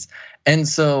States. And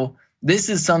so this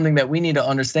is something that we need to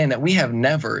understand, that we have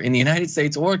never in the United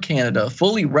States or Canada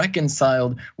fully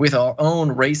reconciled with our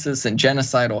own racist and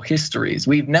genocidal histories.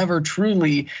 We've never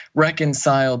truly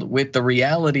reconciled with the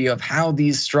reality of how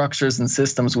these structures and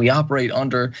systems we operate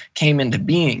under came into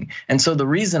being. And so the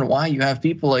reason why you have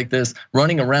people like this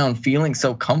running around feeling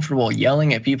so comfortable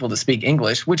yelling at people to speak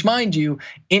English, which, mind you,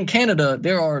 in Canada,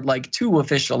 there are like 2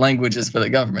 official languages for the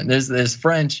government. There's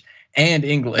French and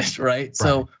English, right?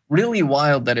 So really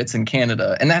wild that it's in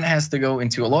Canada. And that has to go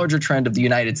into a larger trend of the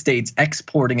United States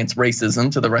exporting its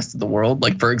racism to the rest of the world.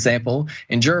 Like, for example,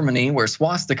 in Germany, where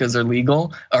swastikas are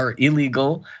legal or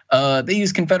illegal, they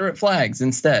use Confederate flags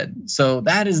instead. So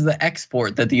that is the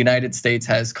export that the United States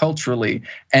has culturally.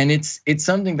 And it's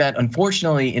something that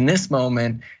unfortunately in this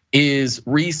moment is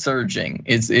resurging.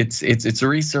 It's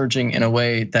resurging in a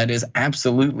way that is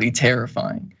absolutely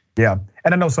terrifying. Yeah,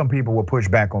 and I know some people will push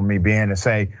back on me, Ben, and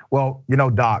say, well, you know,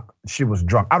 Doc, she was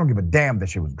drunk. I don't give a damn that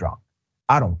she was drunk.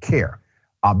 I don't care.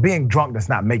 Being drunk does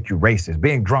not make you racist.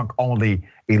 Being drunk only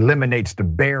eliminates the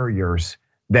barriers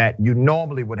that you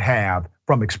normally would have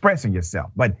from expressing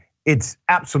yourself. But it's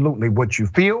absolutely what you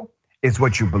feel, it's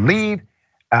what you believe,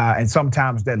 and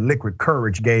sometimes that liquid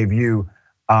courage gave you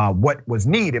what was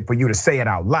needed for you to say it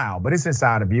out loud, but it's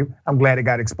inside of you. I'm glad it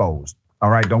got exposed. All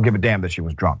right, don't give a damn that she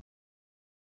was drunk.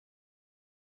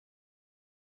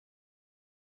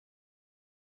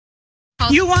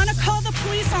 You want to call the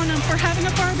police on them for having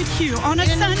a barbecue on a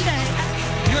Sunday.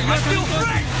 I feel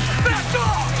free! Back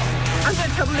off! I'm going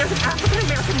to tell them there's an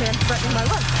African-American man threatening my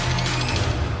life.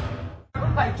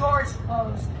 By doors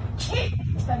closed. Keep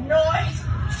the noise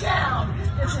down.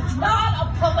 This is not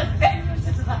a public venue.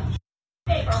 This is a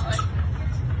neighborhood.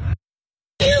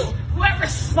 You,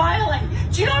 whoever's smiling,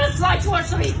 do you know what it's like to watch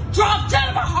somebody drop dead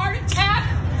of a heart attack?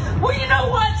 Well, you know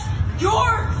what?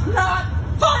 You're not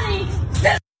funny.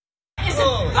 This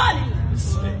isn't funny.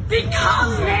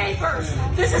 Become neighbors.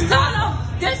 This is no,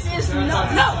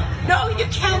 you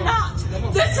cannot.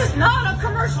 This is not a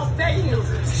commercial venue.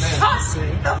 Shut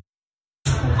the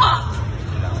up.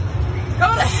 Go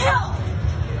to hell.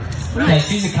 Yeah,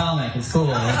 she's a comic. It's cool.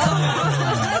 It's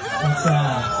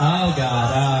oh God.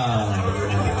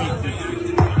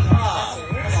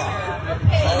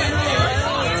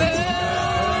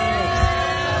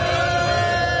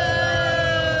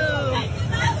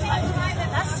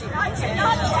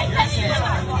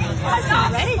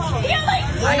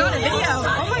 I got a video.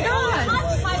 Oh my God.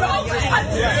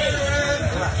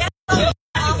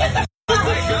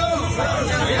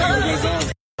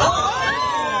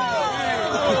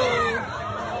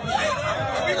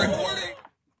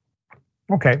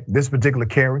 Okay, this particular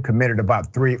Karen committed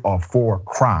about 3 or 4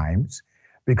 crimes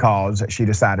because she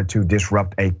decided to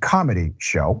disrupt a comedy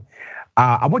show.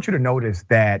 I want you to notice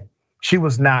that she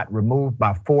was not removed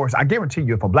by force. I guarantee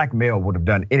you, if a black male would have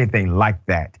done anything like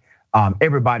that,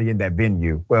 everybody in that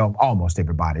venue, well, almost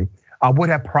everybody, would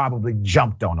have probably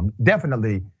jumped on them.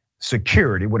 Definitely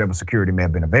security, whatever security may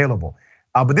have been available.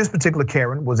 But this particular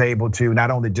Karen was able to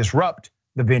not only disrupt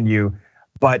the venue,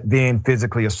 but then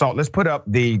physically assault. Let's put up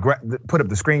the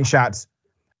screenshots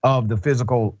of the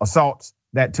physical assaults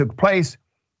that took place.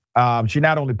 She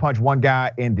not only punched one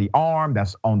guy in the arm,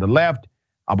 that's on the left,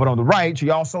 but on the right, she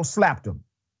also slapped him,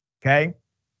 okay?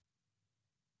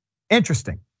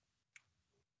 Interesting.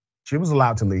 She was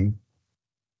allowed to leave,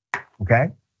 okay?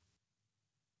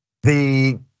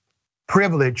 The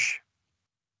privilege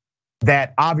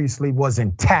that obviously was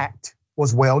intact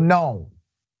was well known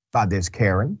by this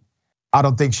Karen. I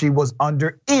don't think she was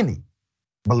under any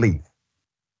belief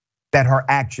that her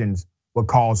actions would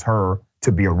cause her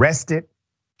to be arrested,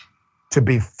 to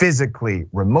be physically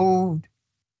removed.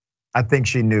 I think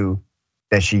she knew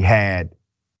that she had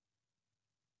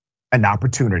an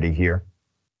opportunity here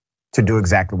to do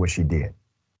exactly what she did.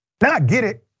 Now I get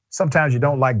it, sometimes you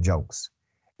don't like jokes.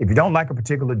 If you don't like a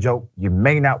particular joke, you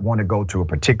may not want to go to a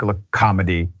particular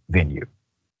comedy venue.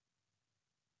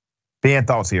 Ben,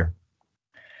 thoughts here?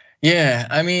 Yeah,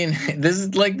 I mean, this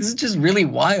is just really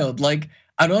wild. Like,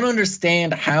 I don't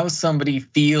understand how somebody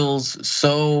feels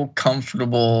so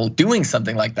comfortable doing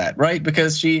something like that, right?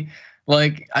 Because she's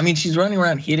running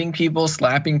around hitting people,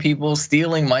 slapping people,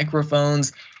 stealing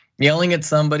microphones, yelling at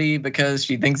somebody because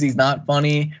she thinks he's not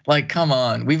funny. Like, come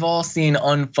on, we've all seen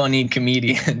unfunny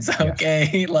comedians,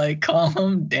 okay? Like,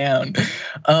 calm down.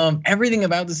 Everything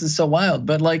about this is so wild,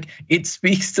 but like, it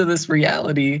speaks to this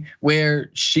reality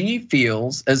where she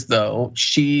feels as though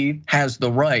she has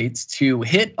the right to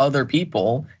hit other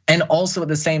people and also at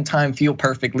the same time feel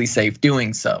perfectly safe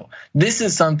doing so. This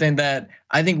is something that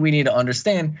I think we need to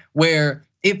understand, where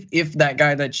if that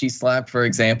guy that she slapped, for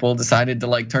example, decided to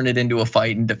like turn it into a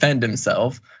fight and defend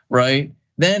himself, right?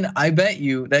 Then I bet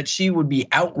you that she would be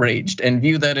outraged and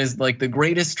view that as like the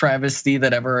greatest travesty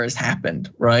that ever has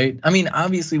happened, right? I mean,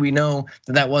 obviously we know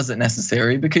that that wasn't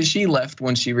necessary because she left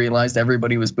when she realized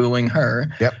everybody was booing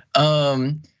her. Yep.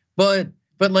 But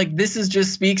like, this is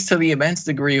just speaks to the immense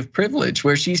degree of privilege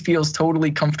where she feels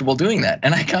totally comfortable doing that.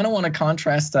 And I kind of want to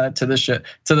contrast that to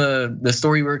the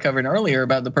story we were covering earlier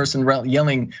about the person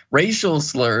yelling racial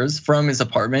slurs from his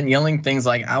apartment, yelling things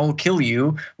like "I will kill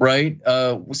you," right?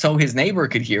 So his neighbor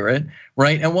could hear it,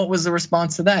 right? And what was the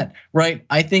response to that, right?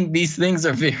 I think these things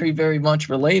are very, very much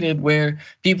related, where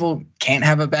people can't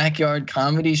have a backyard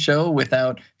comedy show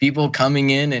without people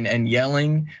coming in and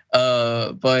yelling.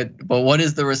 But what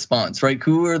is the response, right?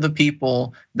 Who are the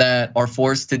people that are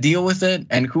forced to deal with it,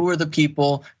 and who are the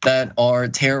people that are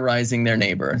terrorizing their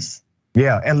neighbors?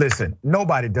 Yeah, and listen,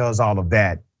 nobody does all of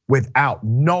that without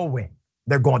knowing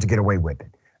they're going to get away with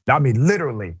it. I mean,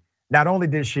 literally, not only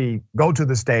did she go to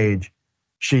the stage,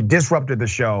 she disrupted the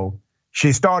show,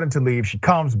 she started to leave, she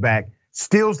comes back,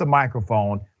 steals the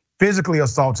microphone, physically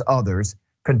assaults others,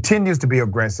 continues to be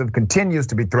aggressive, continues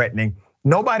to be threatening.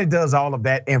 Nobody does all of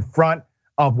that in front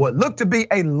of what looked to be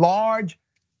a large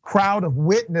crowd of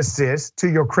witnesses to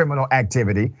your criminal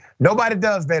activity. Nobody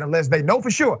does that unless they know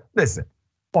for sure. Listen,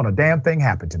 won't a damn thing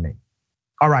happen to me.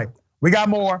 All right, we got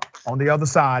more on the other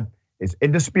side. It's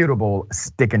indisputable,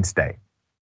 stick and stay.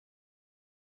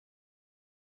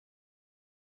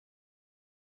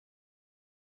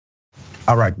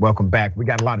 All right, welcome back. We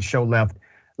got a lot of show left.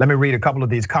 Let me read a couple of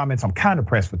these comments. I'm kind of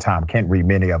pressed for time, can't read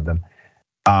many of them.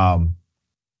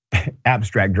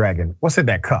 Abstract Dragon, what's in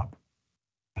that cup?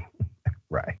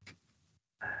 Right.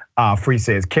 Free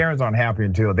says, Karen's unhappy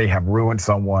until they have ruined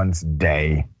someone's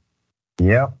day.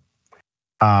 Yep.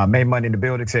 Made Money in the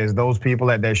Building says, those people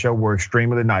at that show were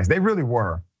extremely nice. They really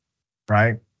were,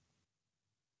 right?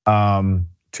 To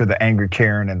the angry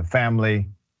Karen and the family.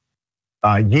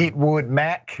 Yeetwood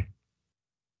Mac,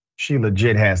 she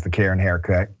legit has the Karen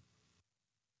haircut.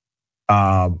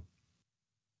 Karen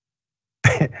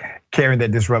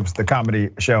that disrupts the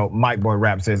comedy show, Mike Boy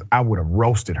Rap says, I would have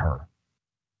roasted her.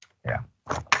 Yeah.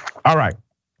 All right.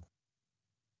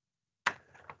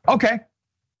 Okay.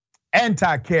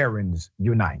 Anti-Karens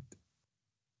unite.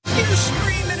 You're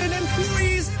screaming at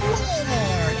employees at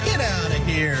Walmart. Get out of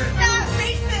here. Not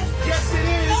racist. Yes, it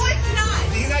is. No, it's not.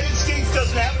 The United States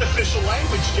doesn't have an official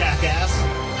language, jackass.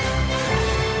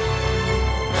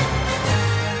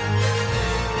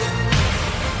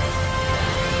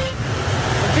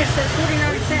 It just says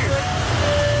 49 cents.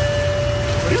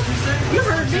 You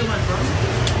heard me.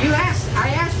 I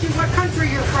asked you what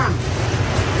country you're from.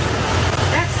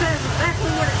 That says exactly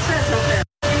what it says up there.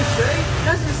 You say?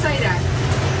 Doesn't say that.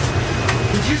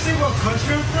 Did you say what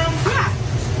country I'm from? Yeah.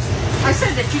 I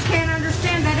said that you can't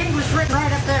understand that English written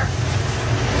right up there.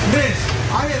 Miss,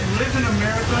 I have lived in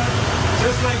America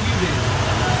just like you did.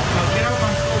 Now get out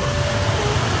my store.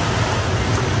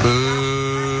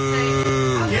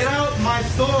 Boo. Get out my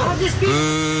store. I'll just be. Boo.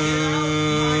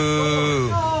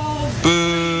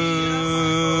 Boo.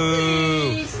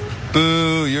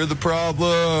 Boo. You're the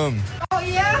problem. Oh,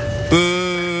 yeah?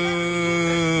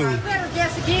 Boo. I better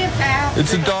guess again, pal.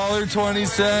 It's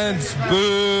 $1.20.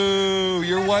 Boo.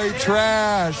 You're white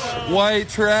trash. White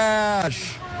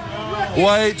trash.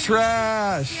 White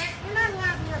trash. You're not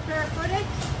allowed to wear barefooted.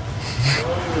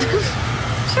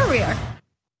 Sure we are.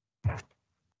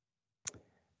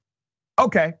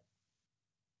 Okay.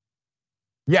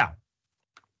 Yeah.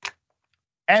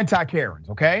 Anti-Karens,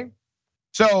 okay?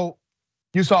 So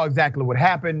you saw exactly what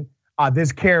happened.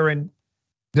 This Karen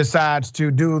decides to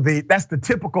do that's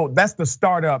the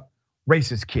startup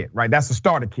racist kit, right? That's the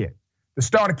starter kit. The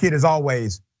starter kit is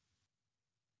always,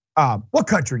 what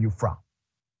country are you from?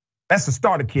 That's the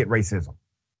starter kit racism.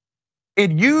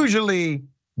 It usually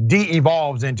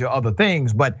de-evolves into other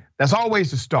things, but that's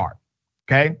always the start,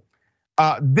 okay?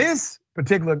 This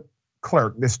particular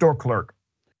clerk, this store clerk,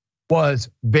 was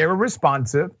very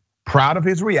responsive, proud of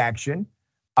his reaction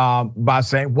by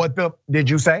saying, what did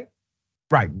you say?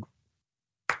 Right.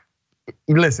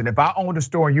 Listen, if I owned a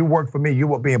store and you worked for me, you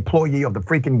would be employee of the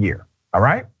freaking year, all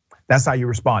right? That's how you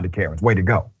respond to Karens, way to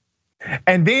go.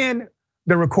 And then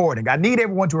the recording. I need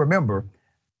everyone to remember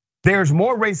there's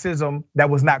more racism that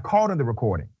was not caught in the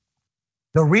recording.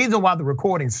 The reason why the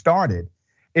recording started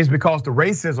is because the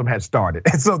racism had started.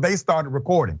 And so they started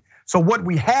recording. So what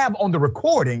we have on the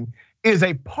recording is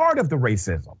a part of the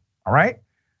racism, all right?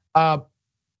 But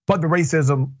the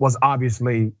racism was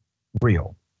obviously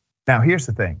real. Now, here's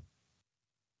the thing.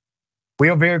 We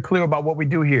are very clear about what we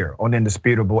do here on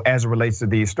Indisputable as it relates to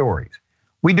these stories.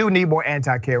 We do need more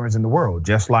anti-Karens in the world,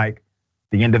 just like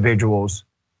the individuals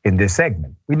in this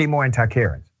segment. We need more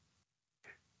anti-Karens.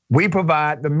 We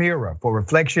provide the mirror for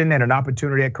reflection and an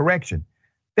opportunity at correction.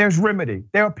 There's remedy.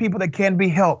 There are people that can be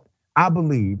helped. I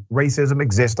believe racism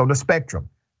exists on the spectrum.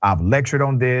 I've lectured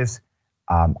on this.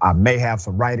 I may have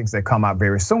some writings that come out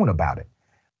very soon about it.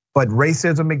 But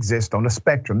racism exists on the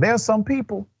spectrum. There are some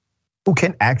people who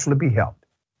can actually be helped.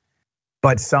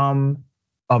 But some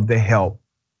of the help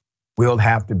will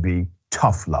have to be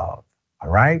tough love, all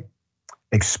right?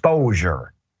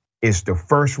 Exposure is the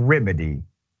first remedy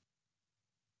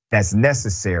that's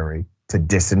necessary to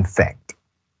disinfect.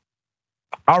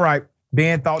 All right,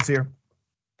 Ben, thoughts here?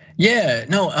 Yeah,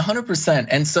 no, 100%.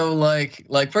 And so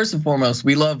like first and foremost,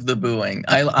 we love the booing.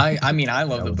 I mean, I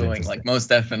love the booing, like most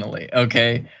definitely,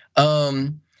 okay?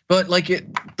 But like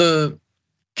the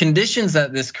conditions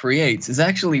that this creates is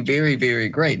actually very, very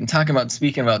great. And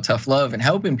speaking about tough love and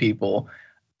helping people,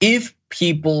 if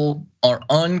people are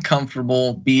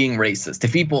uncomfortable being racist,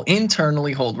 if people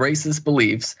internally hold racist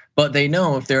beliefs, but they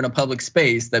know if they're in a public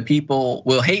space that people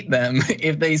will hate them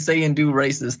if they say and do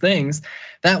racist things,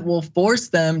 that will force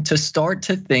them to start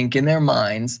to think in their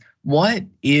minds, what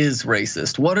is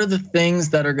racist? What are the things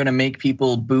that are gonna make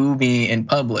people boo me in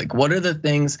public? What are the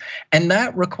things? And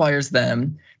that requires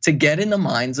them to get in the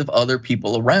minds of other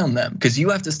people around them, because you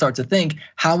have to start to think,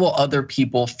 how will other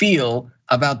people feel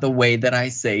about the way that I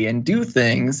say and do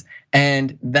things?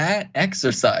 And that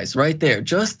exercise right there,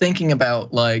 just thinking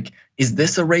about like, is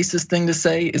this a racist thing to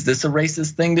say? Is this a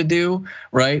racist thing to do,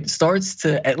 right? Starts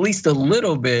to at least a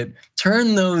little bit,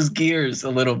 turn those gears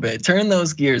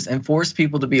and force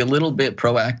people to be a little bit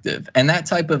proactive. And that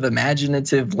type of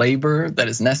imaginative labor that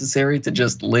is necessary to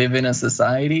just live in a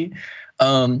society,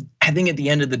 I think at the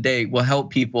end of the day will help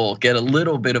people get a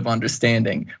little bit of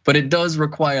understanding, but it does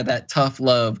require that tough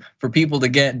love for people to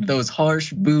get those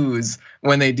harsh boos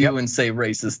when they do and say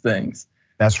racist things.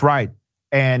 That's right.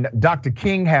 And Dr.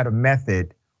 King had a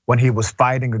method when he was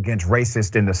fighting against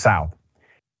racists in the South.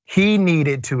 He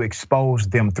needed to expose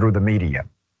them through the media.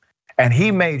 And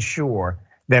he made sure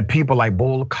that people like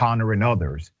Bull Connor and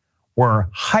others were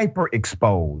hyper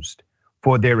exposed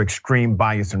for their extreme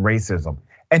bias and racism.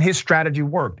 And his strategy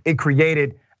worked. It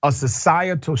created a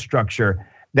societal structure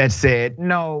that said,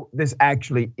 no, this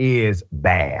actually is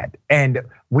bad. And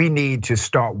we need to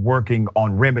start working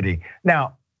on remedy.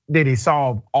 Now, did he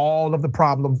solve all of the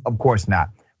problems? Of course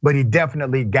not. But he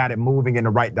definitely got it moving in the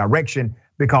right direction,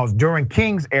 because during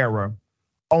King's era,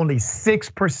 only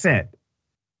 6%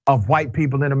 of white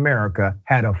people in America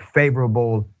had a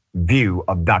favorable view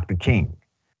of Dr. King.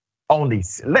 Only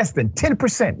less than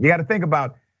 10%. You got to think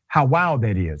about how wild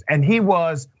that is. And he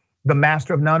was the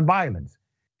master of nonviolence.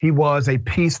 He was a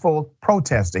peaceful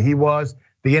protester. He was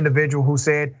the individual who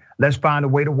said, let's find a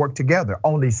way to work together.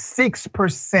 Only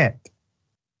 6%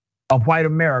 of white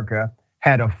America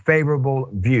had a favorable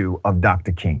view of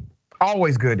Dr. King.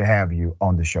 Always good to have you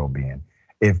on the show, Ben.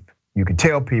 If you can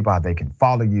tell people how they can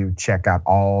follow you, check out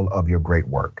all of your great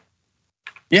work.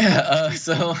 Yeah,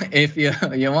 so if you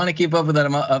want to keep up with that,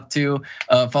 I'm up to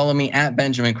follow me at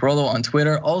Benjamin Carollo on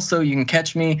Twitter. Also, you can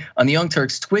catch me on the Young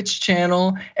Turks Twitch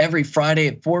channel every Friday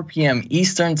at 4 p.m.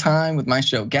 Eastern time with my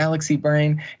show Galaxy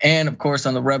Brain, and of course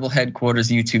on the Rebel Headquarters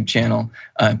YouTube channel,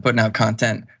 putting out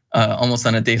content almost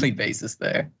on a daily basis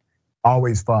there.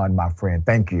 Always fun, my friend.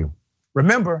 Thank you.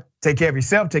 Remember, take care of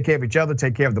yourself, take care of each other,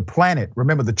 take care of the planet.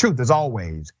 Remember, the truth is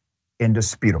always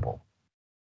indisputable.